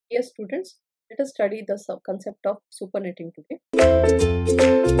Dear students, let us study the concept of supernetting today.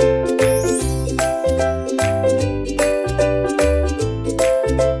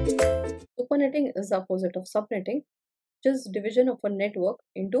 Supernetting is the opposite of subnetting, which is division of a network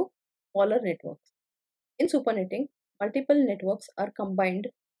into smaller networks. In supernetting, multiple networks are combined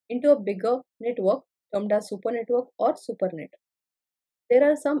into a bigger network termed as supernetwork or supernet. There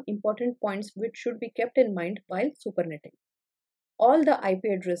are some important points which should be kept in mind while supernetting. All the IP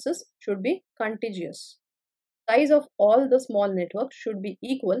addresses should be contiguous. Size of all the small networks should be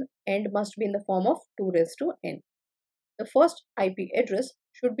equal and must be in the form of 2 raised to n. The first IP address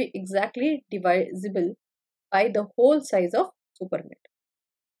should be exactly divisible by the whole size of supernet.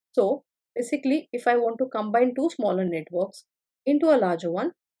 So basically, if I want to combine two smaller networks into a larger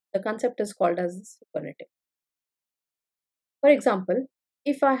one, the concept is called as supernetting. For example,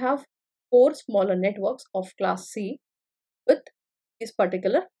 if I have 4 smaller networks of class C with these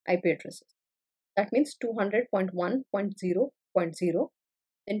particular IP addresses, that means 200.1.0.0,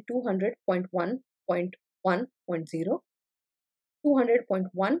 then 200.1.1.0,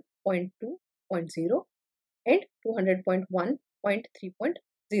 200.1.2.0 and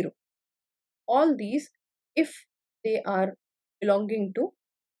 200.1.3.0. All these, if they are belonging to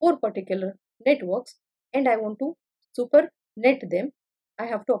 4 particular networks and I want to supernet them, I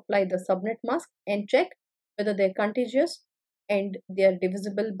have to apply the subnet mask and check whether they are contiguous and they are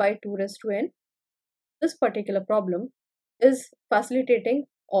divisible by 2 raised to n. This particular problem is facilitating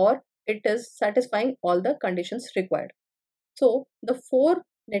or it is satisfying all the conditions required. So the 4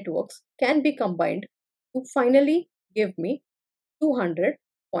 networks can be combined to finally give me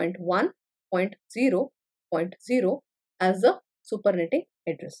 200.1.0.0 as the supernetting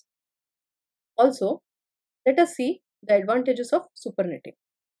address. Also, let us see the advantages of supernetting.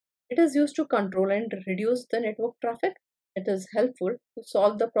 It is used to control and reduce the network traffic. It is helpful to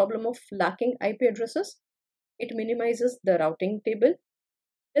solve the problem of lacking IP addresses. It minimizes the routing table.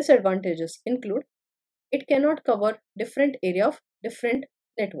 Disadvantages include it cannot cover different area of different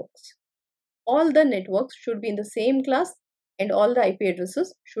networks. All the networks should be in the same class and all the IP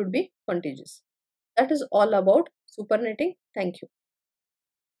addresses should be contiguous. That is all about supernetting. Thank you.